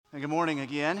Good morning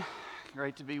again.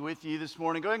 Great to be with you this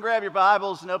morning. Go ahead and grab your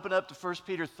Bibles and open up to 1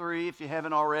 Peter 3 if you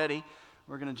haven't already.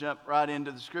 We're going to jump right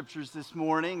into the scriptures this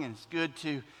morning, and it's good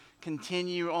to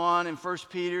continue on in 1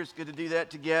 Peter. It's good to do that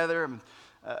together. I'm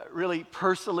really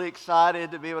personally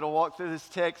excited to be able to walk through this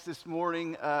text this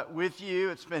morning with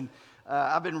you.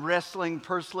 I've been wrestling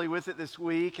personally with it this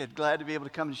week, and glad to be able to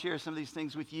come and share some of these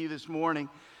things with you this morning.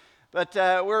 But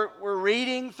we're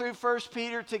reading through 1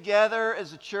 Peter together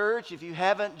as a church. If you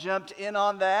haven't jumped in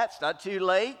on that, it's not too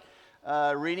late.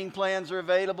 Reading plans are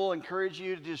available. Encourage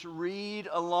you to just read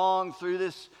along through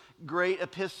this great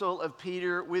epistle of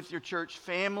Peter with your church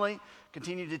family.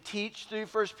 Continue to teach through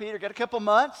 1 Peter. Got a couple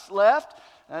months left.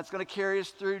 That's going to carry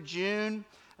us through June.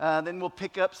 Then we'll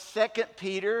pick up 2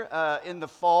 Peter in the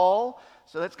fall.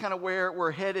 So that's kind of where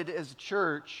we're headed as a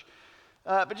church.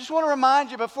 But just want to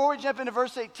remind you, before we jump into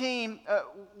verse 18,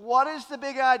 what is the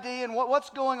big idea and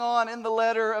what's going on in the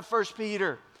letter of 1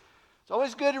 Peter? It's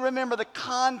always good to remember the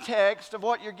context of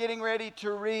what you're getting ready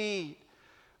to read.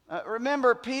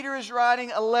 Remember, Peter is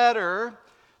writing a letter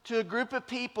to a group of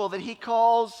people that he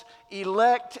calls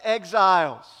elect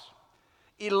exiles.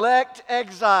 Elect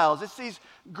exiles. It's these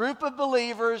group of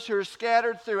believers who are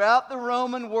scattered throughout the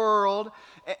Roman world.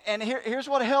 And here's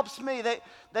what helps me.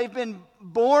 They've been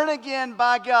born again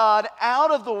by God out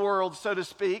of the world, so to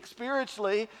speak,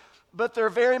 spiritually, but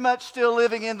they're very much still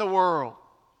living in the world.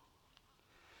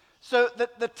 So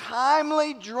the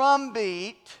timely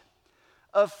drumbeat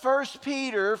of 1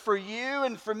 Peter for you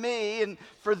and for me and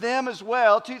for them as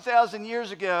well 2,000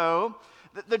 years ago,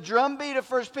 the drumbeat of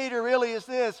 1 Peter really is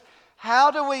this: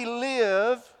 how do we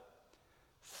live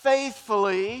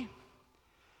faithfully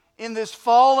in this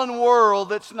fallen world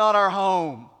that's not our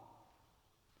home?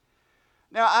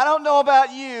 Now, I don't know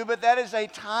about you, but that is a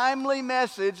timely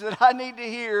message that I need to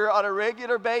hear on a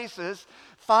regular basis.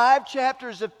 5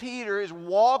 chapters of Peter is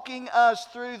walking us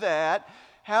through that.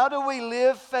 How do we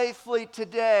live faithfully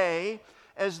today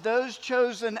as those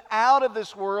chosen out of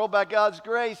this world by God's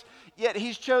grace, yet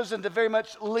He's chosen to very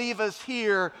much leave us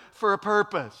here for a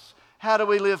purpose? How do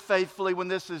we live faithfully when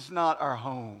this is not our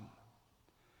home?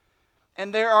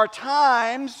 And there are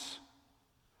times,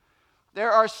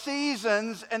 there are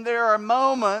seasons, and there are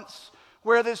moments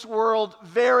where this world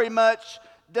very much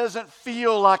doesn't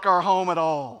feel like our home at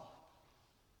all.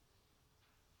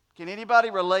 Can anybody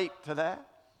relate to that?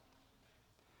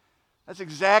 That's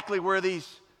exactly where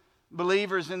these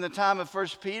believers in the time of 1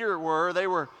 Peter were. They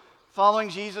were following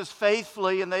Jesus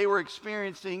faithfully, and they were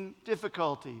experiencing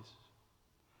difficulties.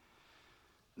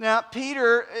 Now,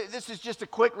 Peter, this is just a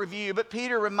quick review, but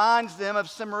Peter reminds them of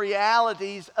some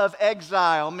realities of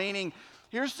exile, meaning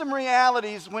here's some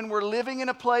realities when we're living in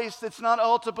a place that's not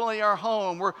ultimately our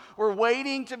home. We're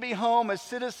waiting to be home as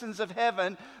citizens of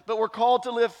heaven, but we're called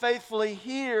to live faithfully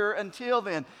here until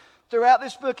then. Throughout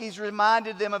this book, he's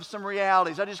reminded them of some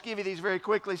realities. I'll just give you these very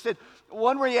quickly. He said,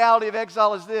 one reality of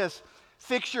exile is this: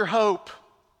 fix your hope.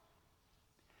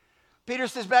 Peter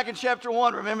says back in chapter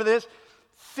 1, remember this?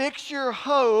 Fix your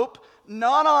hope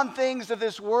not on things of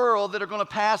this world that are going to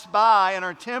pass by and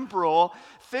are temporal.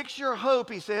 Fix your hope,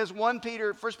 he says, 1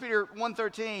 Peter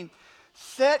 1:13.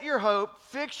 Set your hope,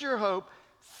 fix your hope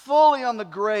fully on the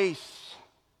grace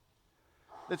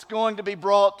that's going to be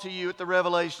brought to you at the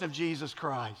revelation of Jesus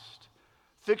Christ.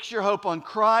 Fix your hope on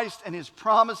Christ and His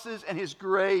promises and His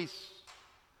grace.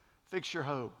 Fix your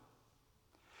hope.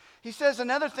 He says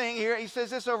another thing here. He says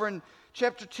this over in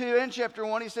chapter 2 and chapter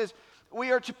 1. He says,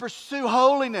 we are to pursue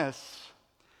holiness.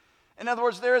 In other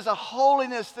words, there is a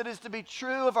holiness that is to be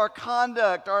true of our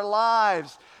conduct, our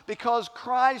lives, because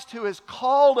Christ, who has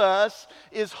called us,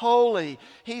 is holy.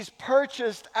 He's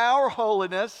purchased our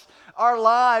holiness. Our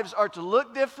lives are to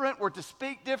look different, we're to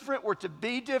speak different, we're to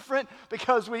be different,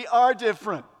 because we are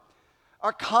different.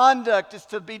 Our conduct is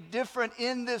to be different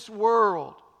in this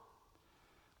world.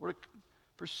 We're to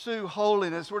pursue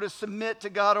holiness. We're to submit to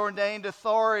God-ordained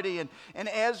authority. And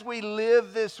as we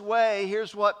live this way,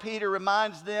 here's what Peter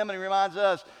reminds them and he reminds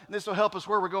us, and this will help us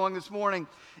where we're going this morning.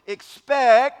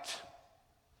 Expect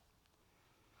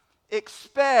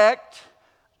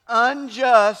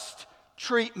unjust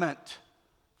treatment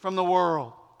from the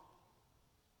world.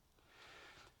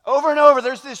 Over and over,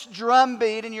 there's this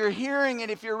drumbeat, and you're hearing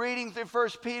it if you're reading through 1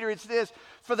 Peter. It's this: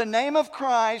 for the name of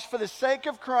Christ, for the sake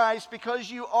of Christ, because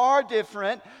you are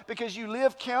different, because you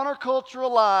live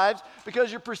countercultural lives, because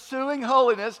you're pursuing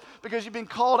holiness, because you've been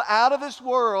called out of this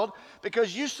world,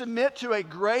 because you submit to a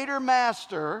greater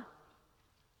master,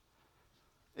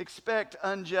 expect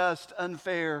unjust,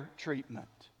 unfair treatment.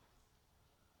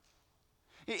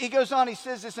 He goes on, he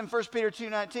says this in 1 Peter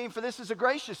 2:19, for this is a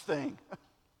gracious thing.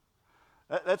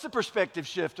 That's a perspective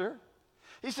shifter.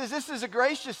 He says, this is a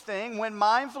gracious thing. When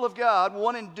mindful of God,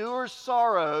 one endures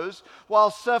sorrows while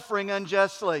suffering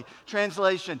unjustly.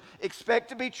 Translation, expect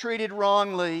to be treated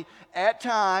wrongly at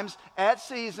times, at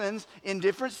seasons, in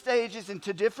different stages, and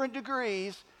to different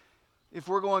degrees if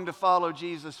we're going to follow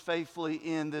Jesus faithfully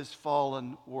in this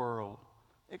fallen world.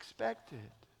 Expect it.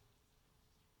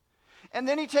 And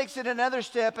then he takes it another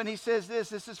step and he says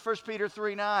this is 1 Peter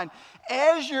 3:9.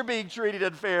 As you're being treated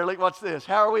unfairly, what's this?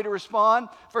 How are we to respond?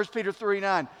 1 Peter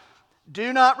 3:9.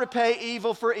 Do not repay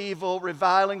evil for evil,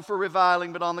 reviling for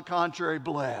reviling, but on the contrary,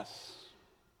 bless.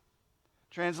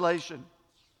 Translation.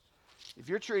 If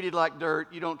you're treated like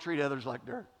dirt, you don't treat others like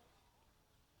dirt.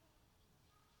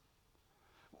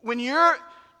 When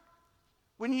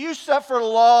you suffer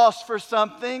loss for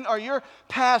something, or you're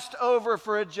passed over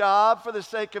for a job for the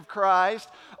sake of Christ,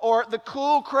 or the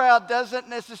cool crowd doesn't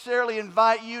necessarily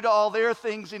invite you to all their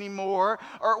things anymore,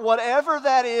 or whatever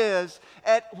that is,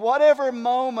 at whatever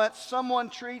moment someone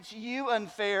treats you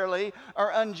unfairly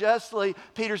or unjustly,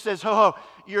 Peter says,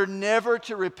 you're never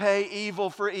to repay evil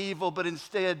for evil, but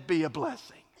instead be a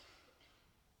blessing.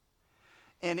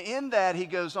 And in that, he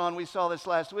goes on, we saw this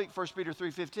last week, 1 Peter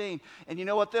 3:15. And you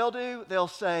know what they'll do? They'll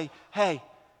say, hey,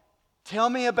 tell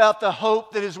me about the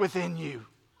hope that is within you.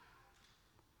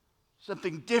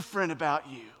 Something different about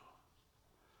you.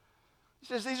 He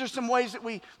says these are some ways that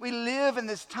we live in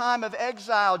this time of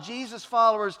exile. Jesus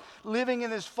followers living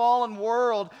in this fallen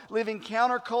world, living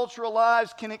countercultural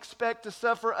lives, can expect to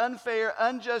suffer unfair,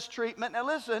 unjust treatment. Now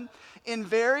listen, in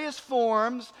various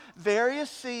forms, various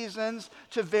seasons,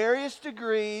 to various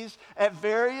degrees, at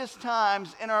various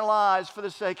times in our lives for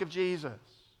the sake of Jesus.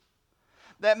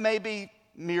 That may be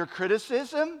mere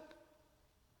criticism.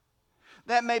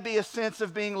 That may be a sense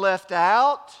of being left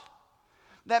out.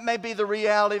 That may be the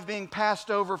reality of being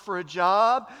passed over for a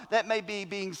job. That may be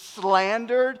being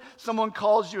slandered. Someone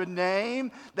calls you a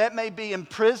name. That may be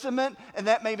imprisonment, and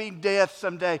that may be death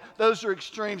someday. Those are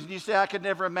extremes, and you say, I could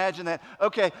never imagine that.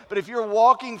 Okay, but if you're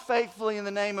walking faithfully in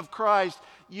the name of Christ,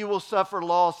 you will suffer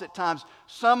loss at times.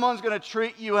 Someone's going to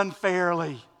treat you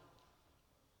unfairly.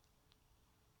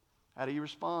 How do you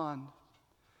respond?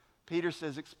 Peter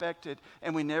says, expect it,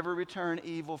 and we never return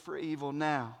evil for evil.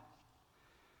 Now,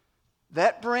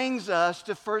 that brings us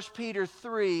to 1 Peter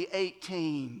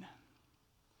 3:18.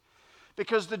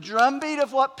 Because the drumbeat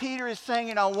of what Peter is saying,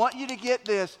 and I want you to get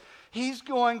this, he's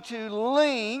going to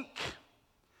link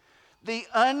the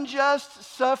unjust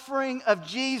suffering of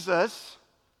Jesus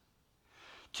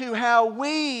to how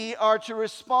we are to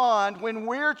respond when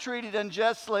we're treated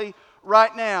unjustly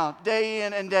right now, day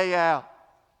in and day out.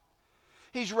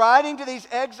 He's writing to these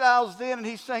exiles then, and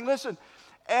he's saying, listen,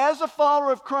 as a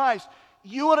follower of Christ,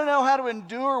 you want to know how to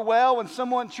endure well when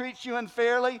someone treats you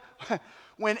unfairly?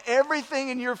 When everything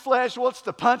in your flesh wants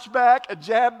to punch back, a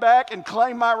jab back, and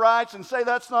claim my rights and say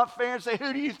that's not fair and say,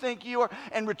 who do you think you are?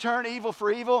 And return evil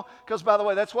for evil? Because, by the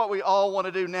way, that's what we all want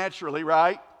to do naturally,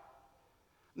 right?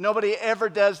 Nobody ever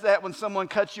does that when someone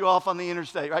cuts you off on the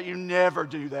interstate, right? You never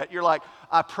do that. You're like,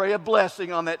 I pray a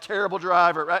blessing on that terrible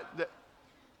driver, right?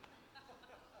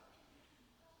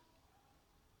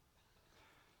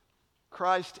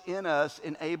 Christ in us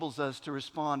enables us to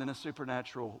respond in a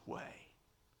supernatural way.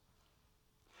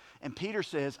 And Peter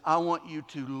says, I want you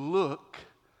to look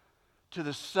to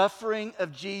the suffering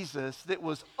of Jesus that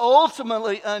was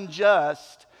ultimately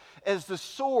unjust as the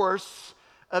source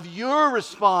of your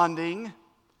responding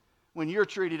when you're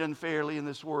treated unfairly in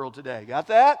this world today. Got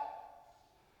that?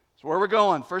 That's where we're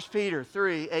going. 1 Peter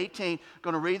 3:18.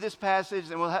 Going to read this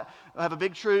passage, and we'll have a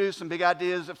big truth, some big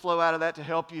ideas that flow out of that to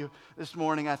help you this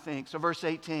morning, I think. So verse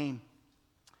 18.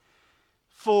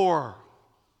 For.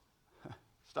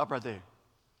 Stop right there.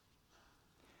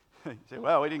 You say,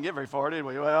 well, we didn't get very far, did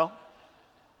we? Well,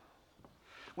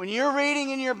 when you're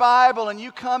reading in your Bible and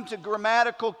you come to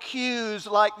grammatical cues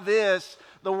like this,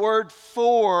 the word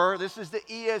for, this is the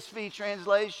ESV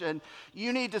translation,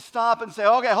 you need to stop and say,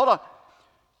 okay, hold on.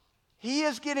 He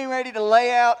is getting ready to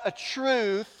lay out a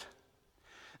truth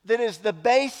that is the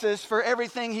basis for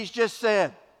everything he's just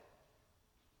said.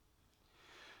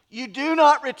 You do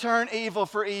not return evil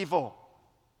for evil.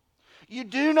 You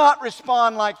do not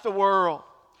respond like the world.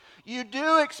 You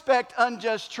do expect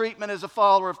unjust treatment as a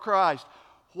follower of Christ.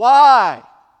 Why?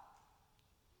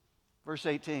 Verse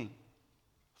 18.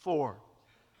 For,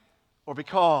 or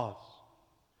because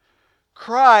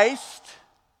Christ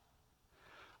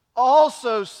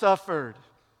also suffered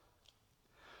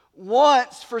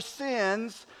once for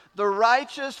sins, the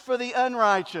righteous for the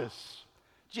unrighteous.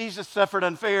 Jesus suffered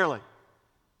unfairly.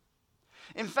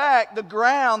 In fact,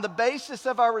 the basis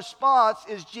of our response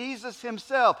is Jesus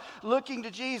himself, looking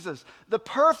to Jesus. The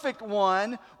perfect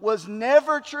one was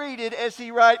never treated as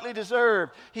he rightly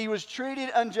deserved. He was treated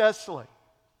unjustly.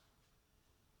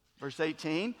 Verse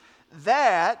 18,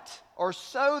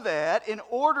 in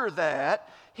order that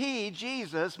he,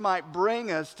 Jesus, might bring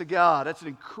us to God. That's an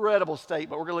incredible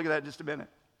statement. We're going to look at that in just a minute.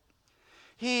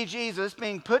 He, Jesus,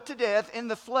 being put to death in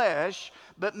the flesh,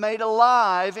 but made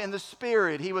alive in the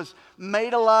spirit. He was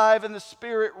made alive in the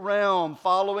spirit realm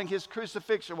following his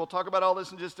crucifixion. We'll talk about all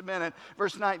this in just a minute.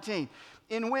 Verse 19,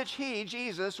 in which he,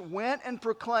 Jesus, went and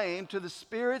proclaimed to the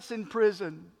spirits in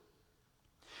prison,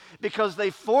 because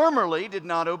they formerly did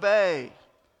not obey.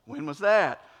 When was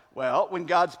that? Well, when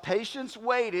God's patience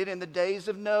waited in the days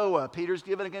of Noah. Peter's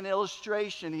giving an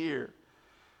illustration here.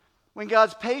 When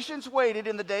God's patience waited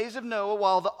in the days of Noah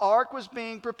while the ark was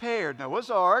being prepared, Noah's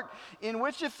ark, in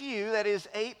which a few, that is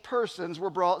 8 persons, were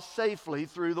brought safely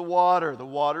through the water,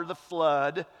 the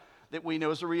flood that we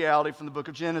know is a reality from the book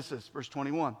of Genesis, verse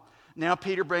 21. Now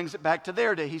Peter brings it back to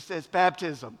their day. He says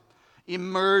baptism,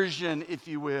 immersion, if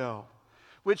you will,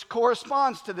 which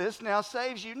corresponds to this, now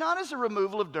saves you, not as a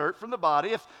removal of dirt from the body.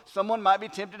 If someone might be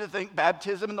tempted to think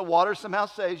baptism in the water somehow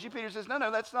saves you, Peter says,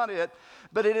 no, that's not it.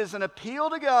 But it is an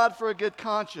appeal to God for a good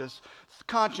conscience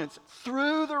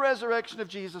through the resurrection of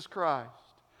Jesus Christ,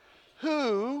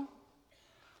 who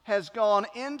has gone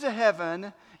into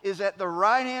heaven, is at the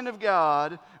right hand of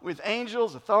God, with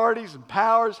angels, authorities, and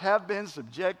powers have been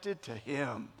subjected to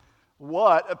him.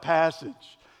 What a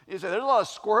passage. You say, there's a lot of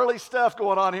squirrely stuff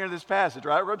going on here in this passage,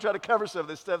 right? We're going to try to cover some of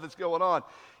this stuff that's going on.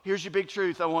 Here's your big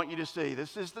truth I want you to see.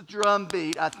 This is the drum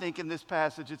beat, I think, in this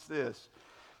passage. It's this.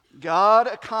 God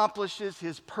accomplishes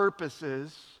his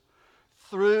purposes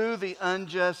through the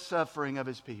unjust suffering of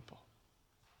his people.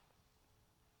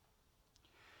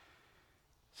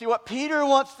 See, what Peter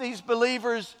wants these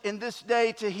believers in this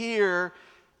day to hear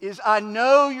is, I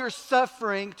know you're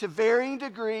suffering to varying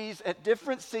degrees at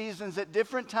different seasons, at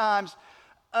different times,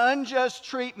 unjust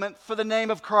treatment for the name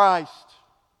of Christ.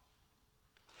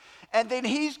 And then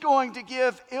he's going to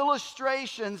give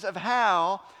illustrations of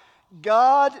how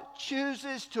God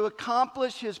chooses to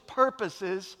accomplish his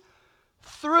purposes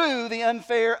through the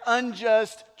unfair,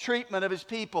 unjust treatment of his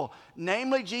people,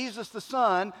 namely Jesus the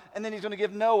Son, and then he's going to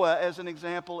give Noah as an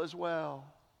example as well.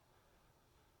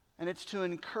 And it's to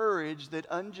encourage that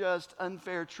unjust,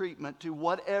 unfair treatment, to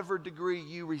whatever degree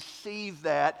you receive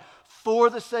that for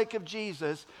the sake of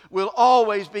Jesus, will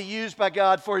always be used by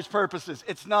God for his purposes.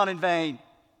 It's not in vain.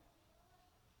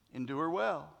 Endure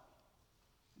well.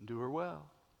 Endure well.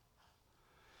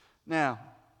 Now,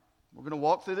 we're going to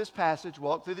walk through this passage,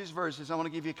 walk through these verses. I want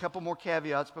to give you a couple more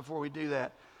caveats before we do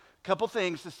that. A couple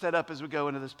things to set up as we go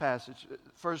into this passage.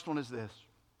 First one is this.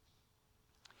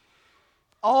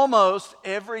 Almost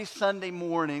every Sunday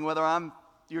morning, whether I'm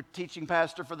your teaching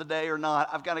pastor for the day or not,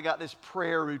 I've kind of got this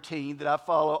prayer routine that I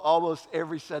follow almost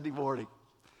every Sunday morning.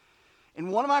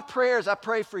 And one of my prayers, I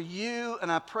pray for you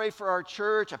and I pray for our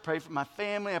church, I pray for my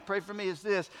family, I pray for me, is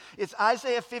this. It's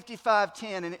Isaiah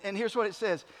 55:10, and here's what it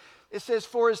says. It says,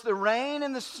 for as the rain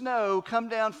and the snow come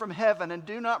down from heaven and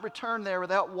do not return there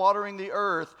without watering the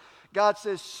earth, God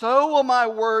says, so will my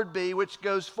word be which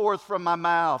goes forth from my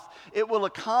mouth. It will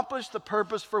accomplish the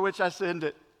purpose for which I send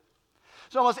it.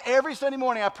 So almost every Sunday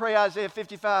morning I pray Isaiah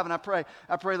 55, and I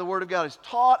pray the word of God is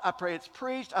taught. I pray it's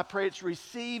preached. I pray it's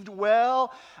received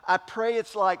well. I pray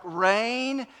it's like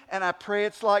rain, and I pray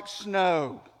it's like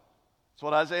snow. That's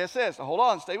what Isaiah says. So hold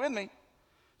on, stay with me.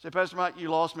 Say, Pastor Mike, you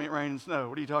lost me at rain and snow.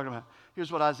 What are you talking about?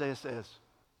 Here's what Isaiah says.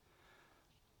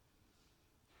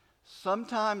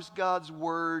 Sometimes God's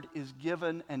word is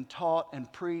given and taught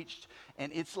and preached,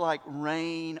 and it's like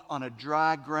rain on a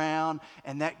dry ground,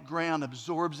 and that ground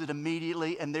absorbs it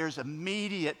immediately, and there's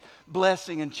immediate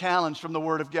blessing and challenge from the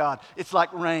word of God. It's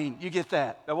like rain. You get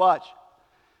that. Now watch.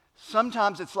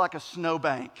 Sometimes it's like a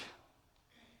snowbank.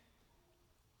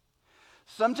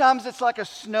 Sometimes it's like a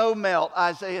snow melt,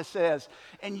 Isaiah says,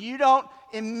 and you don't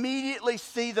immediately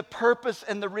see the purpose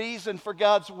and the reason for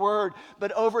God's word,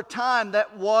 but over time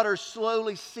that water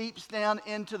slowly seeps down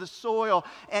into the soil,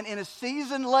 and in a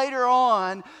season later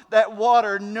on, that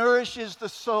water nourishes the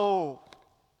soul.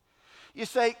 You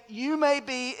say, you may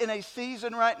be in a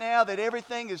season right now that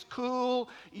everything is cool.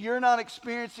 You're not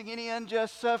experiencing any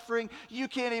unjust suffering. You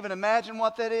can't even imagine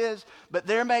what that is. But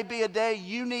there may be a day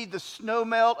you need the snow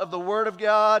melt of the Word of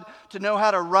God to know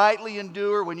how to rightly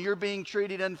endure when you're being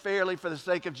treated unfairly for the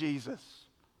sake of Jesus.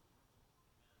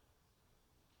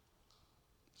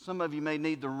 Some of you may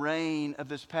need the rain of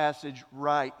this passage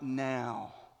right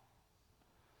now.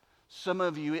 Some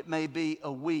of you, it may be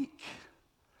a week,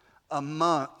 a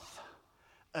month,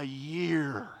 a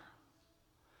year.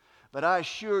 But I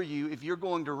assure you, if you're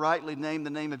going to rightly name the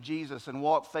name of Jesus and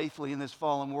walk faithfully in this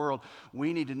fallen world,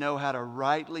 we need to know how to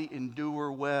rightly endure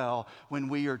well when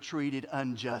we are treated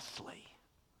unjustly.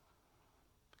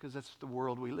 Because that's the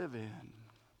world we live in.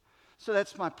 So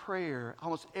that's my prayer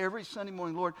almost every Sunday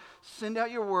morning. Lord, send out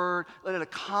your word. Let it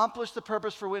accomplish the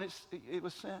purpose for when it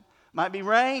was sent. Might be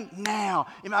rain now.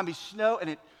 It might be snow, and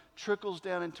it trickles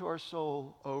down into our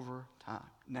soul over time.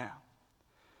 Now,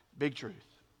 big truth.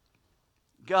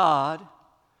 God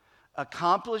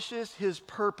accomplishes his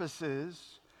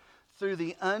purposes through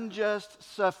the unjust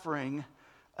suffering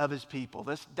of his people.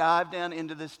 Let's dive down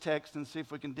into this text and see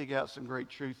if we can dig out some great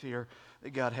truth here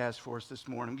that God has for us this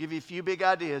morning. I'll give you a few big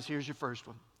ideas. Here's your first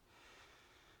one.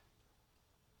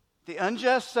 The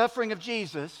unjust suffering of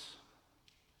Jesus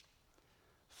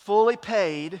fully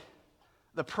paid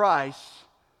the price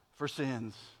for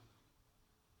sins.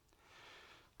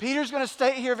 Peter's going to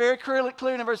state here very clearly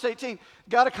in verse 18,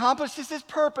 God accomplishes his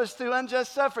purpose through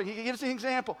unjust suffering. He gives an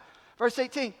example. Verse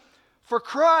 18, for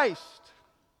Christ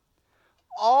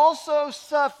also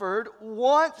suffered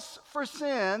once for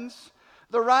sins,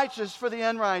 the righteous for the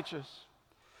unrighteous.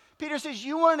 Peter says,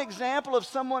 you want an example of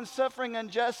someone suffering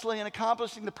unjustly and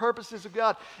accomplishing the purposes of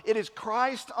God. It is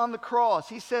Christ on the cross.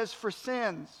 He says, for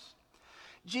sins.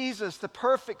 Jesus, the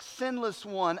perfect, sinless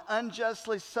one,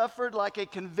 unjustly suffered like a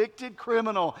convicted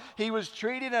criminal. He was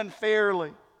treated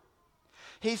unfairly.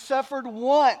 He suffered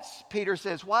once, Peter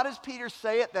says. Why does Peter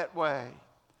say it that way?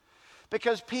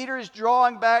 Because Peter is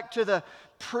drawing back to the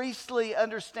priestly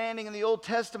understanding in the Old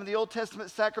Testament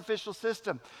sacrificial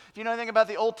system. If you know anything about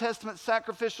the Old Testament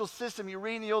sacrificial system, you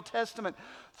read in the Old Testament,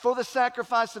 for the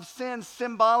sacrifice of sins,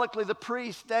 symbolically the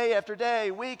priest, day after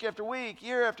day, week after week,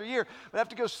 year after year, would have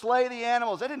to go slay the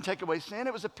animals. That didn't take away sin.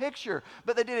 It was a picture.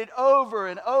 But they did it over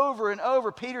and over and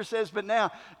over. Peter says, but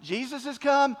now Jesus has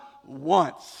come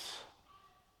once.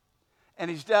 And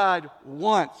he's died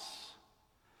once.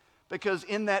 Because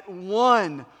in that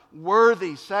one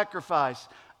worthy sacrifice,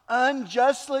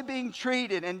 unjustly being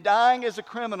treated and dying as a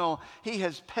criminal, he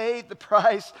has paid the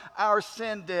price, our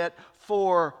sin debt,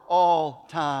 for all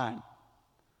time.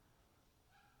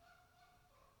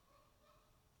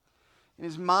 In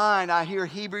his mind, I hear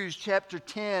Hebrews chapter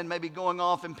 10 maybe going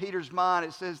off in Peter's mind.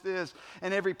 It says this,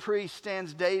 and every priest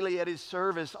stands daily at his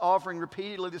service, offering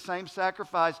repeatedly the same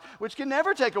sacrifice, which can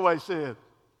never take away sin.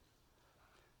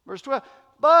 Verse 12,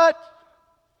 but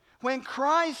when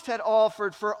Christ had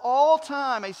offered for all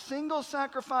time a single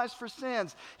sacrifice for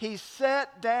sins, he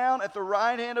sat down at the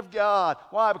right hand of God.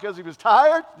 Why? Because he was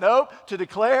tired? Nope. To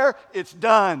declare it's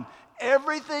done.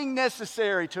 Everything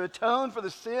necessary to atone for the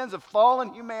sins of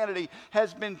fallen humanity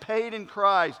has been paid in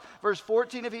Christ. Verse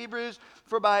 14 of Hebrews,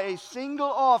 for by a single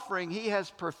offering he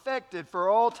has perfected for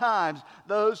all times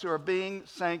those who are being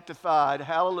sanctified.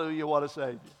 Hallelujah, what a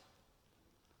Savior.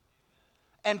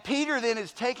 And Peter then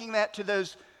is taking that to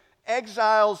those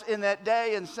exiles in that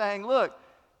day and saying, look,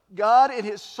 God in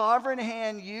his sovereign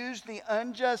hand used the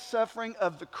unjust suffering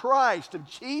of the Christ, of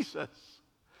Jesus,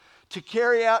 to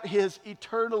carry out his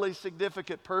eternally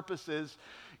significant purposes.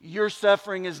 Your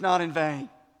suffering is not in vain.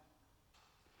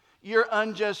 Your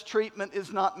unjust treatment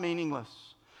is not meaningless.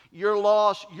 Your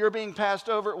loss, your being passed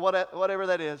over, whatever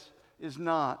that is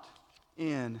not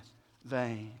in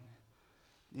vain.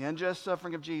 The unjust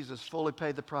suffering of Jesus fully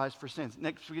paid the price for sins.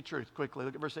 Next, we get truth quickly.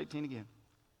 Look at verse 18 again.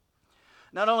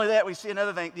 Not only that, we see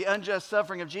another thing. The unjust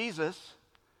suffering of Jesus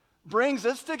brings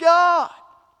us to God.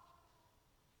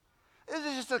 This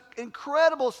is just an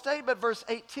incredible statement, verse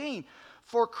 18.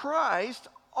 For Christ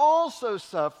also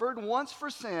suffered once for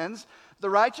sins, the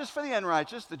righteous for the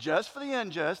unrighteous, the just for the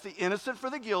unjust, the innocent for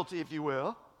the guilty, if you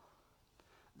will,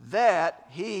 that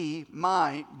he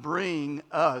might bring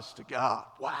us to God.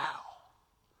 Wow.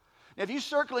 Now, if you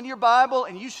circle in your Bible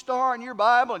and you star in your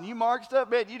Bible and you mark stuff,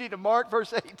 man, you need to mark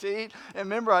verse 18 and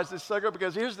memorize this sucker,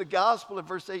 because here's the gospel of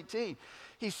verse 18.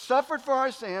 He suffered for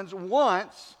our sins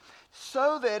once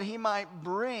so that he might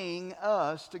bring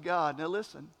us to God. Now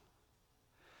listen,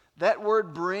 that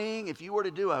word bring, if you were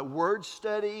to do a word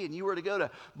study and you were to go to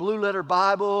Blue Letter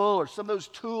Bible or some of those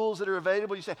tools that are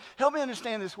available, you say, help me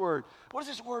understand this word. What does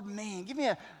this word mean?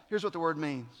 Here's what the word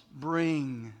means.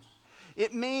 Bring.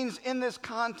 It means in this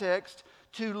context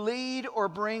to lead or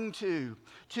bring to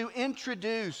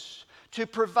introduce, to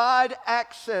provide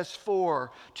access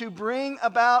for, to bring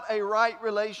about a right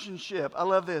relationship. I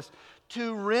love this.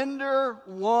 To render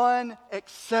one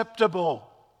acceptable.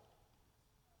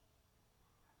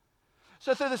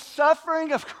 So through the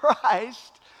suffering of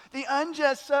Christ, the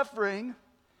unjust suffering,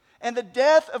 And the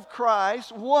death of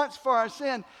Christ once for our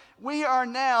sin, we are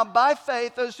now, by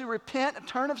faith, those who repent and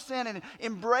turn of sin and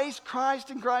embrace Christ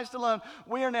and Christ alone,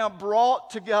 we are now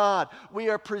brought to God. We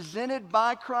are presented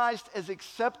by Christ as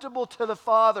acceptable to the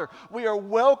Father. We are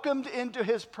welcomed into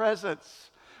His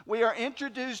presence. We are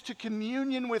introduced to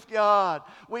communion with God.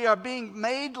 We are being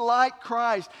made like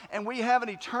Christ, and we have an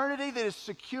eternity that is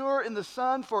secure in the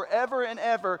Son forever and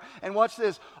ever. And watch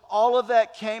this, all of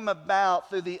that came about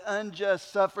through the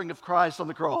unjust suffering of Christ on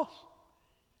the cross.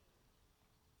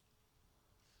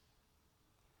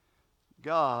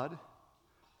 God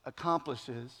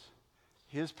accomplishes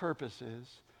His purposes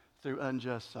through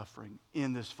unjust suffering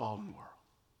in this fallen world.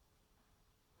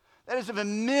 That is of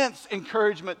immense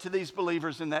encouragement to these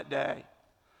believers in that day.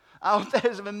 I hope that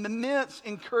is of immense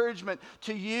encouragement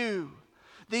to you.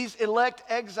 These elect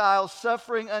exiles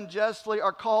suffering unjustly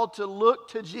are called to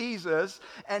look to Jesus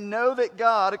and know that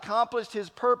God accomplished His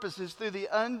purposes through the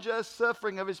unjust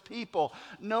suffering of His people.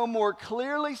 No more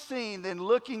clearly seen than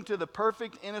looking to the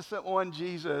perfect, innocent one,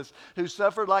 Jesus, who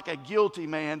suffered like a guilty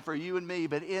man for you and me,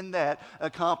 but in that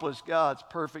accomplished God's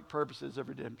perfect purposes of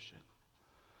redemption.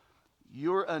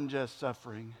 Your unjust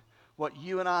suffering, what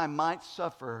you and I might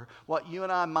suffer, what you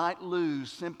and I might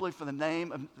lose simply for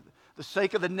the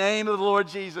sake of the name of the Lord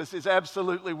Jesus, is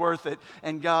absolutely worth it,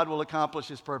 and God will accomplish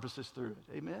His purposes through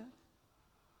it. Amen?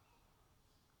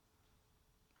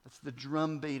 That's the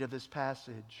drumbeat of this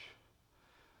passage.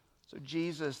 So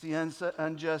Jesus, the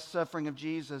unjust suffering of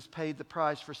Jesus paid the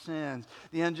price for sins.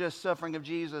 The unjust suffering of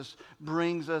Jesus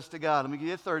brings us to God. Let me give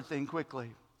you a third thing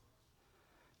quickly.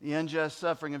 The unjust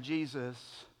suffering of Jesus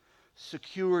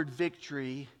secured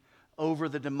victory over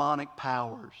the demonic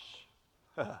powers.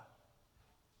 Now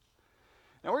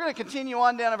we're going to continue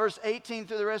on down to verse 18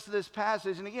 through the rest of this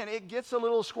passage. And again, it gets a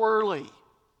little squirrely.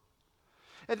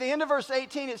 At the end of verse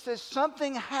 18, it says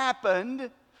something happened.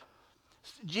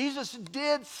 Jesus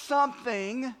did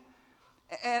something.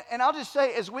 And I'll just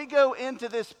say, as we go into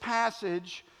this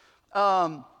passage,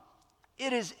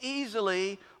 it is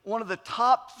easily one of the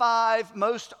top 5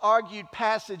 most argued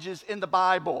passages in the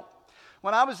Bible.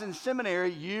 When I was in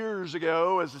seminary years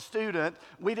ago as a student,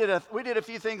 we did a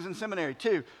few things in seminary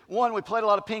too. One, we played a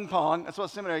lot of ping pong. That's what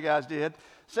seminary guys did.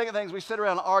 Second thing is we sat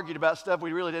around and argued about stuff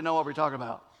we really didn't know what we were talking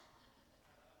about.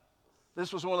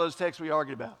 This was one of those texts we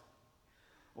argued about.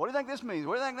 What do you think this means?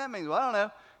 What do you think that means? Well, I don't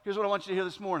know. Here's what I want you to hear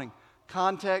this morning.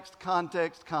 Context,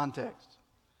 context, context.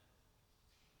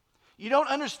 You don't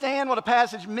understand what a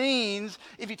passage means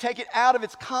if you take it out of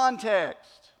its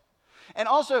context. And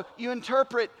also, you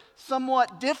interpret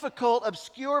somewhat difficult,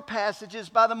 obscure passages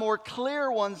by the more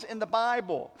clear ones in the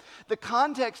Bible. The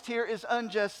context here is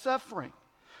unjust suffering.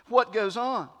 What goes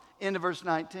on? End of verse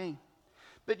 19.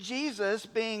 But Jesus,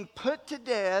 being put to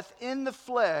death in the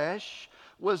flesh,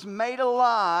 was made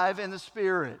alive in the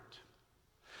Spirit.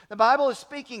 The Bible is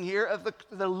speaking here of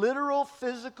the literal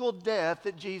physical death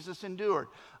that Jesus endured.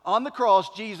 On the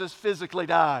cross, Jesus physically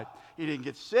died. He didn't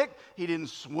get sick. He didn't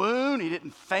swoon. He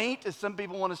didn't faint, as some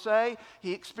people want to say.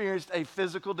 He experienced a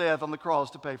physical death on the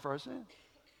cross to pay for our sins.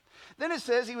 Then it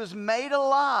says he was made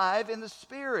alive in the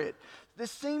Spirit. This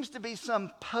seems to be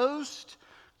some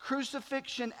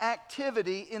post-crucifixion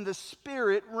activity in the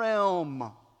spirit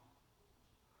realm.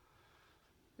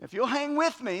 If you'll hang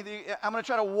with me, I'm going to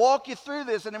try to walk you through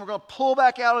this, and then we're going to pull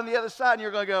back out on the other side, and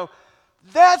you're going to go,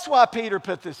 that's why Peter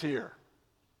put this here.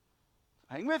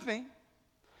 Hang with me.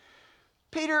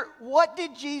 Peter, what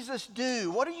did Jesus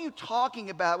do? What are you talking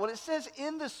about? Well, it says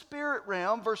in the spirit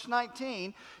realm, verse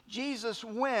 19, Jesus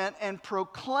went and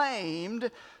proclaimed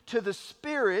to the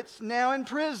spirits now in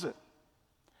prison.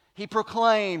 He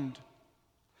proclaimed.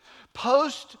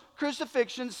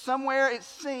 Post-crucifixion, somewhere it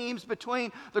seems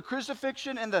between the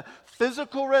crucifixion and the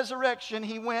physical resurrection,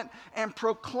 he went and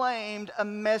proclaimed a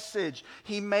message.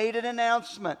 He made an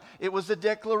announcement. It was a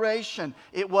declaration.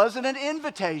 It wasn't an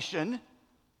invitation,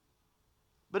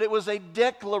 but it was a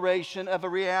declaration of a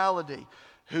reality.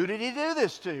 Who did he do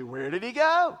this to? Where did he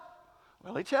go?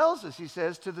 Well, he tells us. He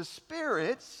says, to the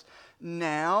spirits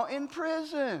now in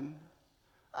prison.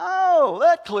 Oh,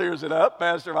 that clears it up,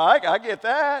 Pastor Mike. I get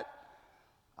that.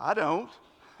 I don't.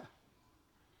 What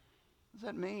does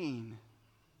that mean?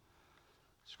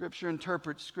 Scripture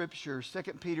interprets Scripture. 2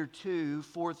 Peter 2,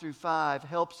 4 through 5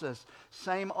 helps us.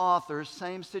 Same author,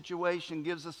 same situation,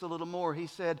 gives us a little more. He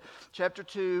said,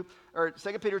 2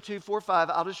 Peter 2, 4, 5,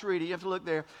 I'll just read it. You have to look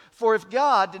there. For if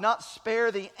God did not spare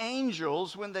the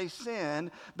angels when they sinned,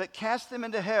 but cast them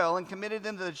into hell and committed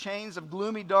them to the chains of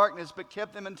gloomy darkness, but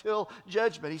kept them until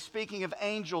judgment. He's speaking of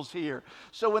angels here.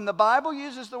 So when the Bible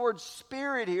uses the word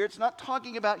spirit here, it's not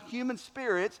talking about human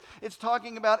spirits. It's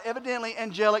talking about evidently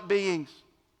angelic beings.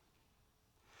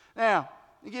 Now,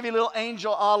 let me give you a little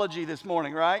angelology this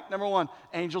morning, right? Number one,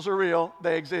 angels are real.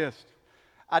 They exist.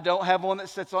 I don't have one that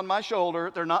sits on my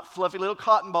shoulder. They're not fluffy little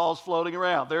cotton balls floating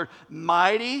around. They're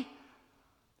mighty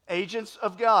agents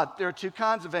of God. There are two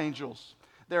kinds of angels.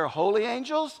 There are holy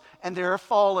angels and there are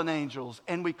fallen angels.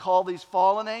 And we call these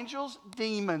fallen angels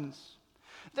demons.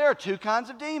 There are two kinds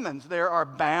of demons. There are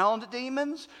bound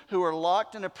demons who are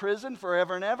locked in a prison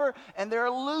forever and ever. And there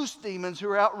are loose demons who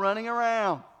are out running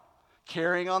around,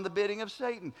 carrying on the bidding of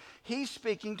Satan. He's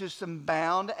speaking to some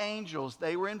bound angels.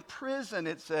 They were in prison,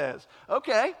 it says.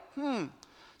 Okay,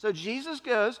 So Jesus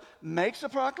goes, makes a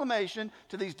proclamation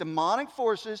to these demonic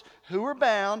forces who are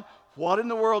bound. What in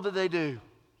the world did they do?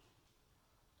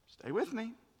 Stay with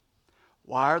me.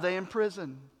 Why are they in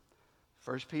prison?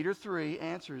 1 Peter 3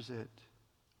 answers it.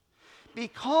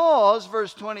 Because,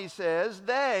 verse 20 says,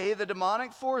 they, the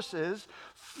demonic forces,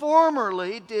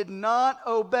 formerly did not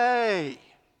obey.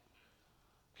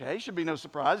 Okay, should be no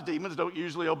surprise. Demons don't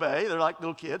usually obey. They're like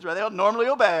little kids, right? They don't normally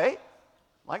obey.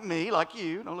 Like me, like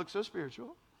you. Don't look so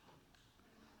spiritual.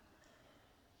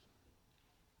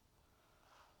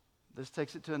 This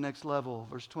takes it to the next level.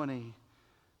 Verse 20.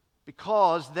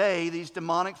 Because they, these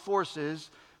demonic forces,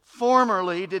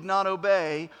 formerly did not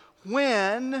obey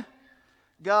when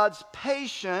God's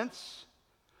patience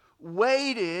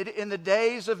waited in the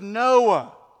days of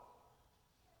Noah.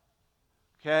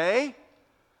 Okay?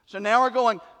 So now we're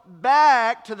going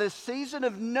back to the season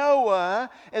of Noah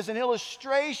as an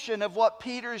illustration of what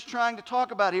Peter is trying to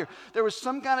talk about here. There was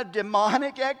some kind of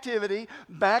demonic activity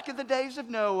back in the days of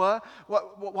Noah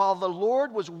while the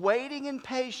Lord was waiting in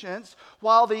patience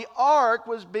while the ark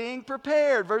was being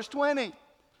prepared. Verse 20.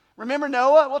 Remember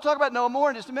Noah? We'll talk about Noah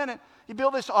more in just a minute. He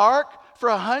built this ark for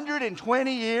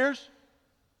 120 years.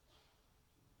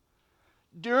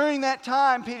 During that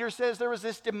time, Peter says there was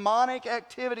this demonic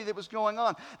activity that was going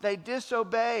on. They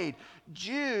disobeyed.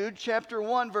 Jude chapter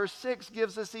 1 verse 6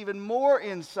 gives us even more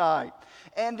insight.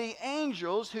 And the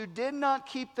angels who did not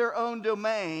keep their own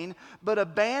domain, but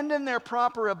abandoned their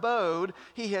proper abode,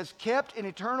 he has kept in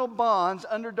eternal bonds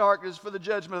under darkness for the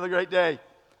judgment of the great day.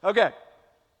 Okay.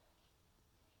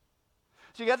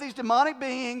 So you got these demonic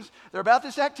beings. They're about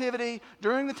this activity.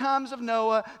 During the times of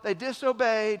Noah, they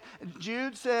disobeyed.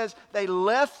 Jude says they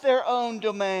left their own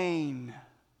domain.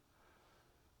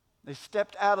 They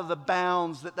stepped out of the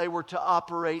bounds that they were to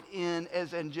operate in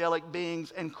as angelic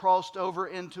beings and crossed over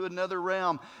into another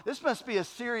realm. This must be a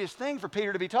serious thing for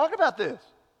Peter to be talking about this.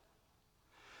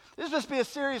 This must be a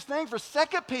serious thing for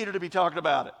 2 Peter to be talking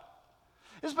about it.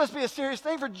 This must be a serious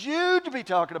thing for Jude to be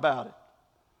talking about it.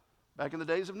 Back in the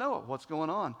days of Noah, what's going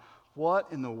on? What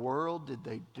in the world did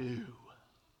they do?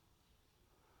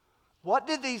 What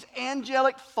did these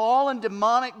angelic, fallen,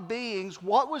 demonic beings,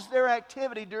 what was their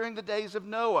activity during the days of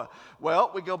Noah?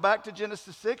 Well, we go back to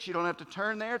Genesis 6. You don't have to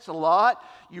turn there. It's a lot.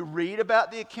 You read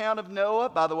about the account of Noah.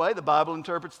 By the way, the Bible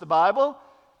interprets the Bible.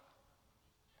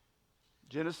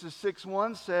 Genesis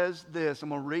 6:1 says this. I'm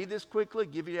going to read this quickly,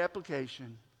 give you the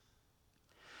application.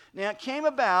 Now it came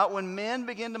about when men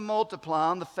began to multiply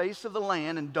on the face of the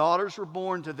land and daughters were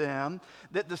born to them,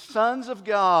 that the sons of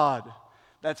God,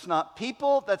 that's not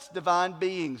people, that's divine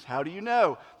beings. How do you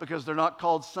know? Because they're not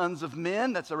called sons of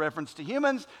men. That's a reference to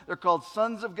humans. They're called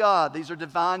sons of God. These are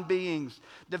divine beings.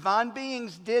 Divine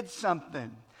beings did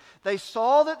something. They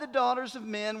saw that the daughters of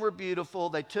men were beautiful.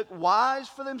 They took wives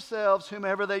for themselves,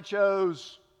 whomever they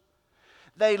chose.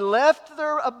 They left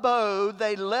their abode,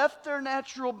 they left their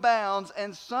natural bounds,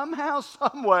 and somehow,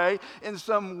 some way, in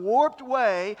some warped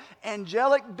way,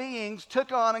 angelic beings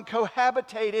took on and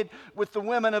cohabitated with the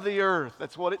women of the earth.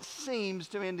 That's what it seems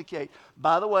to indicate.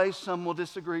 By the way, some will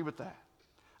disagree with that.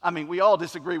 I mean, we all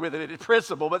disagree with it in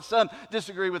principle, but some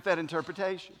disagree with that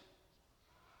interpretation.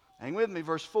 Hang with me,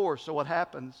 verse 4. So what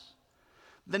happens?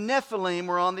 The Nephilim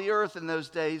were on the earth in those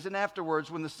days, and afterwards,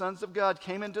 when the sons of God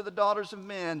came into the daughters of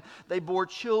men, they bore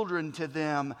children to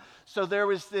them. So there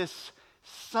was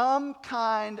some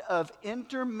kind of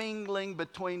intermingling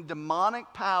between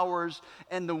demonic powers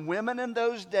and the women in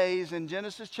those days in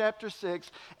Genesis chapter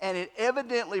 6, and it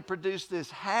evidently produced this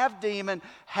half-demon,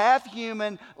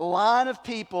 half-human line of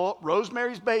people,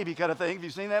 Rosemary's Baby kind of thing, if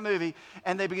you've seen that movie,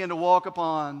 and they began to walk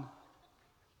upon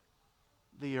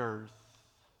the earth.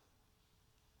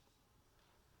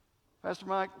 Pastor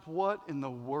Mike, what in the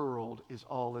world is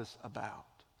all this about?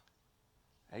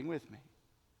 Hang with me.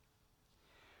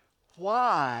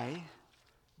 Why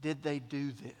did they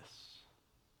do this?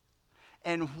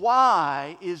 And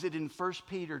why is it in 1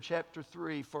 Peter chapter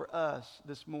 3 for us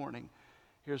this morning?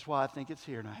 Here's why I think it's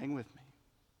here. Now hang with me.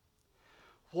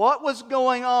 What was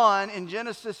going on in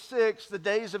Genesis 6, the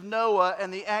days of Noah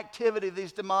and the activity of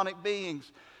these demonic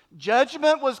beings?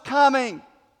 Judgment was coming.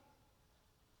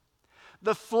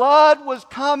 The flood was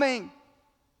coming.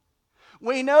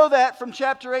 We know that from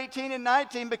chapter 18 and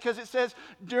 19 because it says,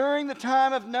 during the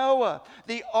time of Noah,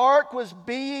 the ark was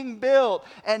being built,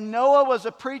 and Noah was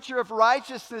a preacher of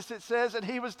righteousness, it says, and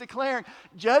he was declaring,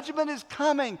 judgment is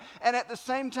coming. And at the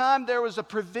same time, there was a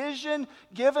provision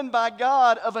given by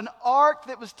God of an ark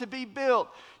that was to be built.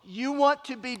 You want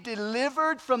to be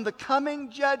delivered from the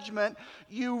coming judgment,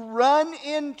 you run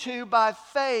into, by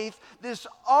faith, this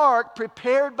ark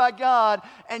prepared by God,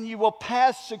 and you will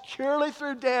pass securely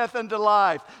through death unto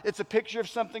life. It's a picture of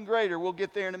something greater. We'll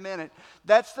get there in a minute.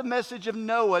 That's the message of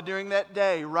Noah during that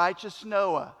day, righteous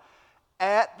Noah.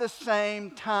 At the same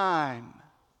time,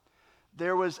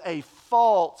 there was a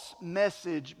false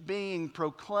message being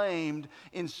proclaimed,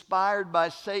 inspired by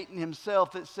Satan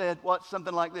himself, that said, what?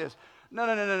 Something like this. No.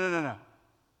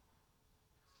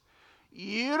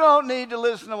 You don't need to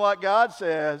listen to what God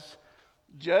says.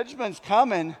 Judgment's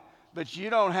coming, but you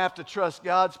don't have to trust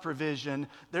God's provision.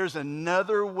 There's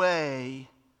another way.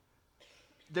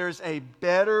 There's a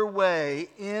better way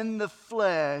in the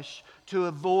flesh to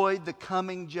avoid the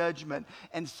coming judgment.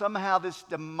 And somehow this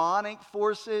demonic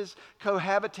forces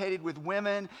cohabitated with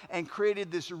women and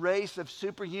created this race of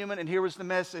superhuman. And here was the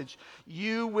message.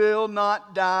 You will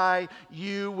not die.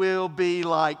 You will be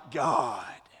like God.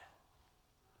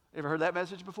 Ever heard that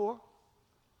message before?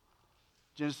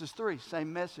 Genesis 3,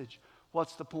 same message.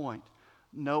 What's the point?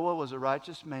 Noah was a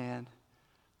righteous man.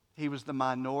 He was the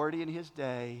minority in his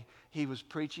day. He was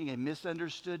preaching a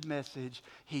misunderstood message.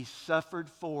 He suffered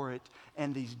for it,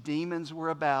 and these demons were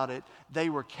about it. They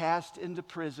were cast into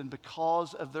prison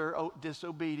because of their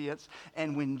disobedience.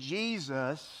 And when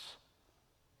Jesus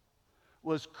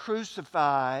was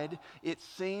crucified, it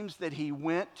seems that he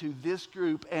went to this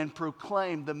group and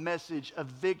proclaimed the message of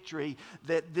victory,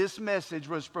 that this message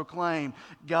was proclaimed.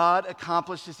 God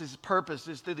accomplishes his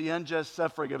purposes through the unjust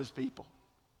suffering of his people.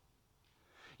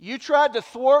 You tried to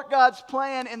thwart God's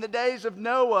plan in the days of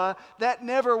Noah, that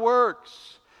never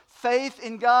works. Faith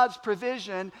in God's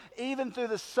provision, even through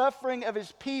the suffering of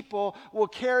his people, will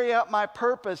carry out my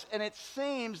purpose. And it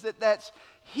seems that that's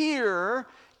here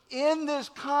in this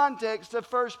context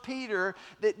of 1 Peter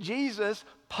that Jesus,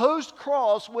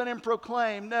 post-cross, went and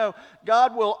proclaimed, no,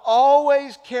 God will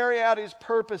always carry out his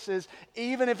purposes,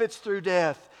 even if it's through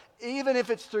death, even if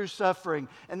it's through suffering.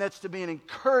 And that's to be an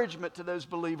encouragement to those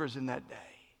believers in that day.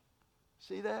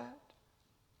 See that?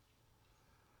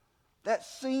 That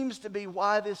seems to be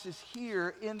why this is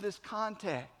here in this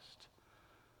context.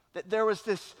 That there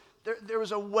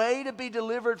was a way to be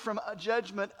delivered from a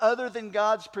judgment other than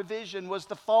God's provision was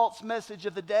the false message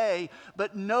of the day.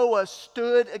 But Noah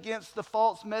stood against the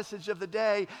false message of the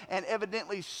day and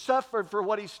evidently suffered for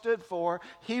what he stood for.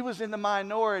 He was in the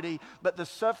minority, but the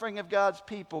suffering of God's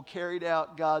people carried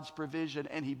out God's provision,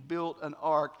 and he built an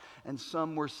ark, and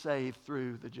some were saved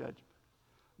through the judgment.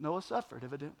 Noah suffered,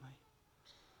 evidently.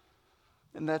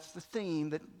 And that's the theme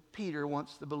that Peter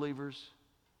wants the believers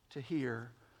to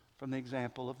hear from the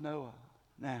example of Noah.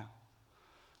 Now,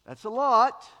 that's a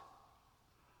lot,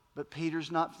 but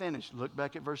Peter's not finished. Look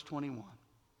back at verse 21.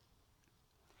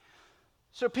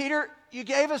 So, Peter, you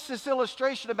gave us this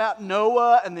illustration about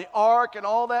Noah and the ark and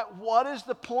all that. What is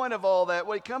the point of all that?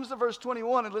 Well, he comes to verse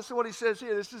 21, and listen to what he says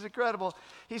here. This is incredible.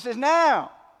 He says,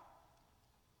 Now,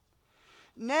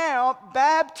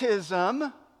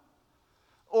 baptism,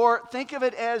 or think of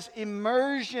it as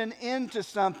immersion into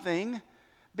something,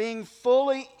 being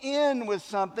fully in with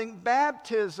something,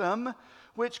 baptism,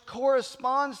 which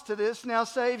corresponds to this, now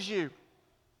saves you.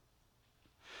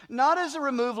 Not as a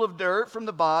removal of dirt from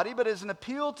the body, but as an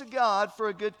appeal to God for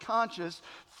a good conscience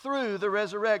through the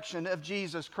resurrection of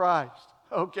Jesus Christ.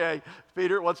 Okay,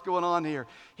 Peter, what's going on here?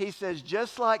 He says,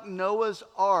 just like Noah's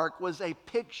ark was a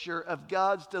picture of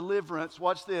God's deliverance,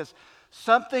 watch this,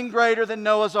 something greater than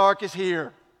Noah's ark is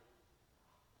here.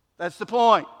 That's the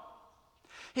point.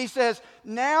 He says,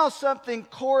 now something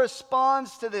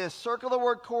corresponds to this. Circle the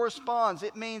word corresponds.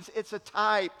 It means it's a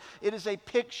type. It is a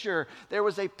picture. There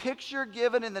was a picture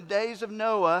given in the days of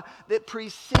Noah that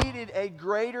preceded a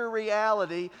greater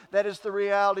reality, that is the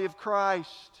reality of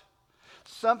Christ.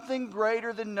 Something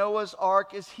greater than Noah's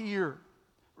ark is here.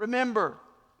 Remember,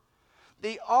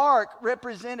 the ark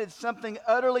represented something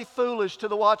utterly foolish to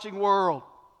the watching world.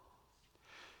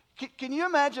 Can you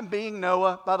imagine being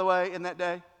Noah, by the way, in that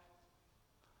day?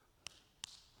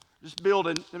 Just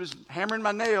building. I was hammering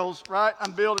my nails, right?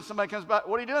 I'm building. Somebody comes by.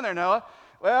 What are you doing there, Noah?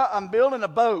 Well, I'm building a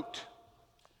boat.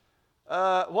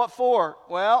 What for?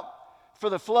 Well,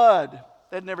 for the flood.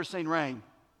 They'd never seen rain.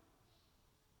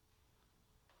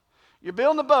 You're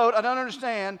building a boat I don't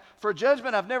understand for a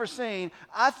judgment I've never seen.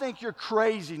 I think you're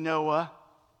crazy, Noah.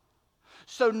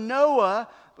 So Noah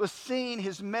was seen,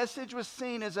 his message was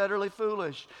seen as utterly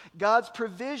foolish. God's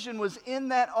provision was in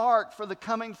that ark for the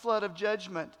coming flood of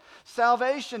judgment.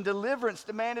 Salvation, deliverance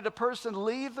demanded a person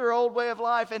leave their old way of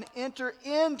life and enter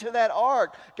into that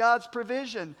ark, God's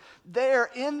provision.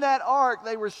 There in that ark,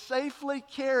 they were safely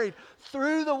carried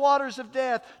through the waters of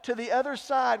death to the other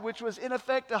side, which was in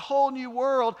effect a whole new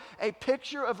world, a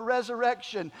picture of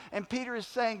resurrection. And Peter is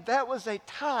saying that was a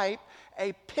type,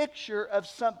 a picture of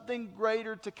something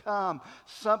greater to come.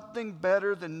 Something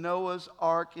better than Noah's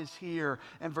ark is here.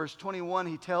 And verse 21,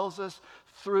 he tells us,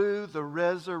 through the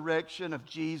resurrection of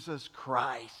Jesus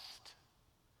Christ.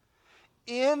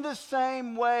 In the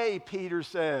same way, Peter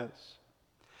says,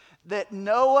 that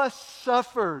Noah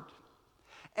suffered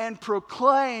and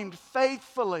proclaimed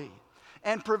faithfully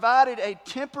and provided a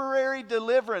temporary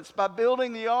deliverance by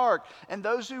building the ark, and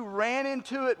those who ran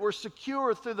into it were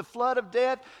secure through the flood of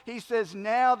death. He says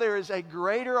now there is a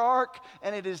greater ark,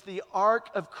 and it is the ark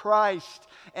of Christ.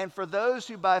 And for those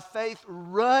who by faith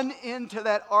run into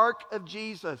that ark of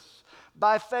Jesus,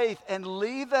 by faith, and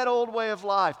leave that old way of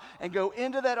life and go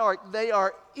into that ark, they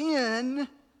are in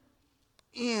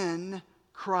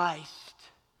Christ.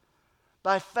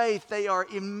 By faith, they are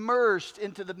immersed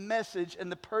into the message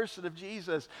and the person of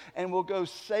Jesus and will go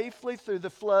safely through the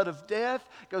flood of death,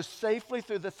 go safely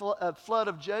through the flood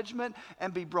of judgment,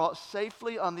 and be brought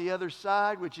safely on the other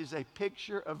side, which is a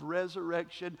picture of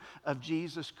resurrection of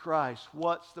Jesus Christ.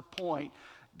 What's the point?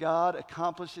 God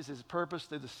accomplishes his purpose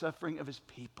through the suffering of his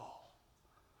people.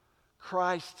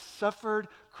 Christ suffered,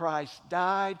 Christ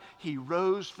died, he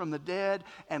rose from the dead,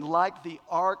 and like the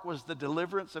ark was the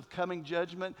deliverance of coming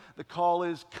judgment, the call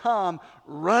is, come,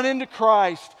 run into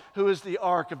Christ, who is the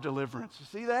ark of deliverance. You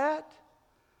see that?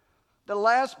 The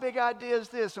last big idea is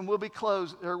this, and we'll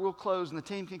close, and the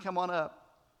team can come on up.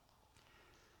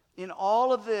 In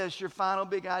all of this, your final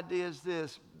big idea is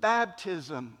this: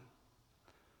 baptism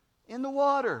in the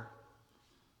water,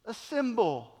 a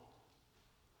symbol.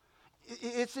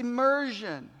 Its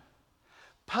immersion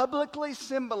publicly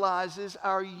symbolizes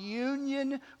our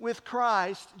union with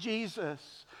Christ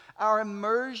Jesus, our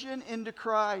immersion into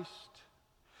Christ.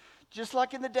 Just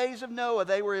like in the days of Noah,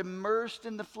 they were immersed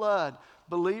in the flood.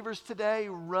 Believers today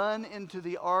run into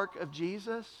the ark of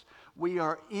Jesus. We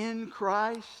are in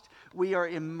Christ. We are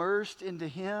immersed into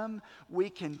him. We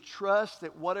can trust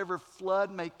that whatever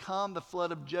flood may come, the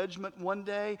flood of judgment one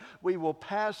day, we will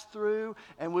pass through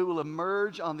and we will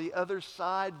emerge on the other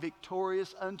side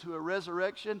victorious unto a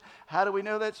resurrection. How do we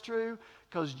know that's true?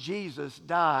 Because Jesus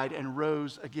died and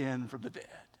rose again from the dead.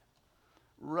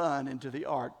 Run into the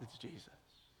ark that's Jesus.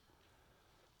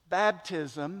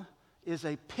 Baptism is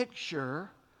a picture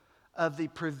of the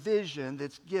provision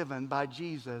that's given by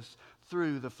Jesus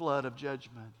through the flood of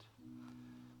judgment.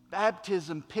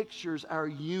 Baptism pictures our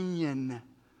union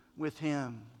with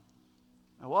him.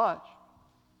 Now watch.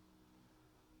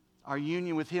 Our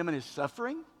union with him in his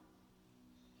suffering.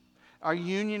 Our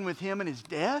union with him in his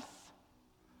death.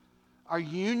 Our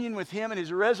union with him in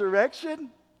his resurrection.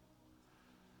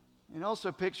 It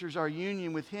also pictures our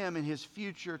union with him in his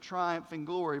future triumph and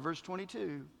glory. Verse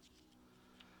 22.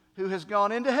 Who has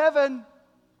gone into heaven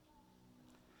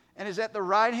and is at the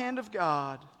right hand of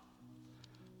God,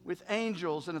 with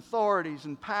angels and authorities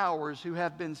and powers who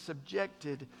have been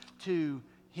subjected to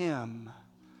him.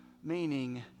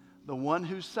 Meaning, the one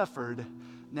who suffered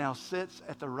now sits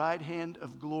at the right hand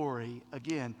of glory.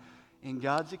 Again, in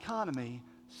God's economy,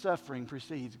 suffering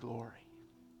precedes glory.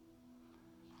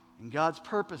 And God's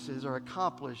purposes are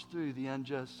accomplished through the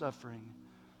unjust suffering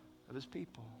of his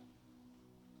people.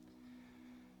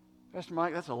 Pastor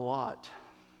Mike, that's a lot.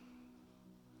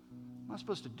 What am I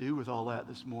supposed to do with all that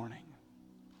this morning?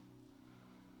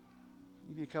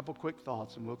 Give you a couple quick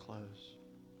thoughts and we'll close.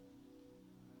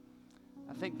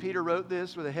 I think Peter wrote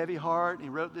this with a heavy heart. And he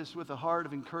wrote this with a heart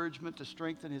of encouragement to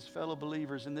strengthen his fellow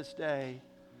believers in this day,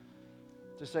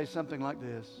 to say something like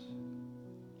this: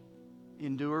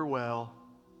 endure well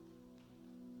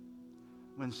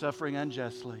when suffering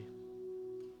unjustly,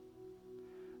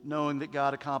 knowing that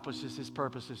God accomplishes his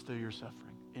purposes through your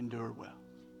suffering. Endure well.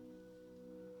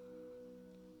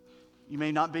 You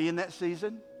may not be in that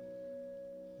season,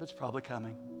 but it's probably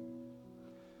coming.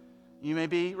 You may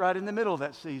be right in the middle of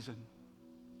that season.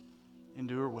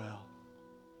 Endure well.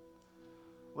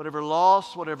 Whatever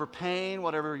loss, whatever pain,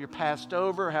 whatever you're passed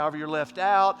over, however you're left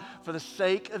out, for the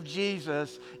sake of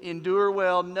Jesus, endure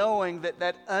well, knowing that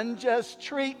that unjust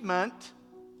treatment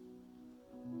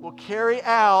will carry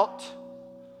out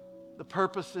the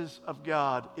purposes of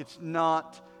God. It's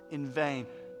not in vain.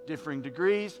 Differing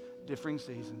degrees, differing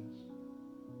seasons.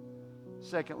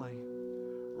 Secondly,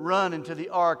 run into the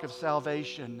ark of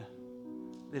salvation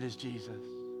that is Jesus.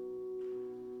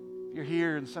 If you're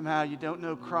here and somehow you don't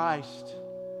know Christ,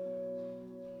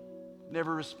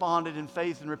 never responded in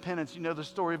faith and repentance, you know the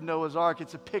story of Noah's Ark.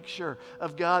 It's a picture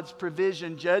of God's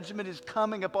provision. Judgment is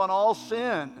coming upon all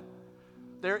sin.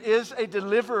 There is a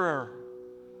deliverer.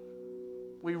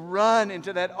 We run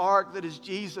into that ark that is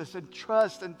Jesus and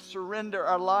trust and surrender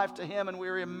our life to Him, and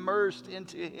we're immersed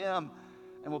into Him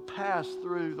and will pass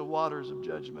through the waters of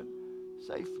judgment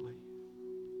safely.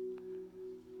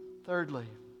 Thirdly,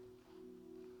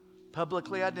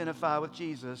 publicly identify with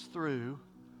Jesus through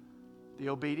the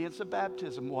obedience of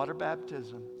baptism, water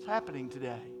baptism. It's happening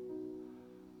today.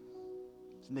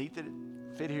 It's neat that it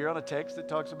fit here on a text that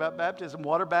talks about baptism.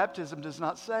 Water baptism does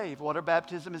not save. Water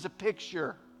baptism is a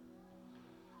picture.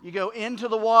 You go into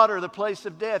the water, the place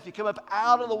of death. You come up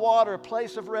out of the water, a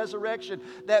place of resurrection.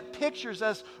 That pictures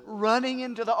us running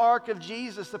into the ark of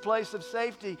Jesus, the place of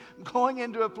safety, going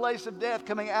into a place of death,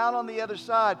 coming out on the other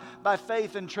side by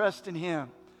faith and trust in Him.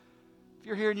 If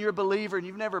you're here and you're a believer and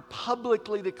you've never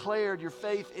publicly declared your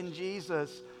faith in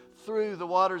Jesus through the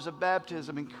waters of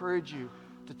baptism, I encourage you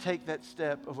to take that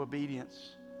step of obedience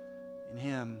in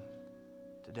Him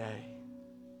today.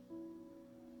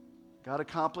 God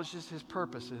accomplishes His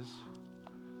purposes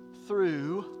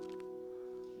through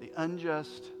the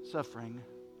unjust suffering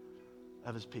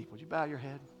of His people. Would you bow your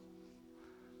head?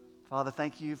 Father,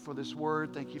 thank You for this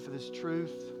word. Thank You for this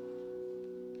truth.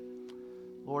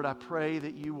 Lord, I pray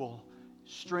that You will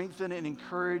strengthen and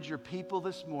encourage Your people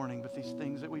this morning with these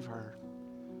things that we've heard.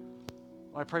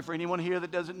 Lord, I pray for anyone here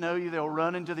that doesn't know You, they'll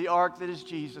run into the ark that is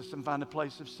Jesus and find a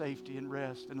place of safety and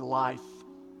rest and life.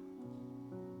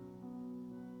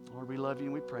 Lord, we love You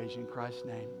and we praise You in Christ's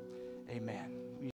name. Amen.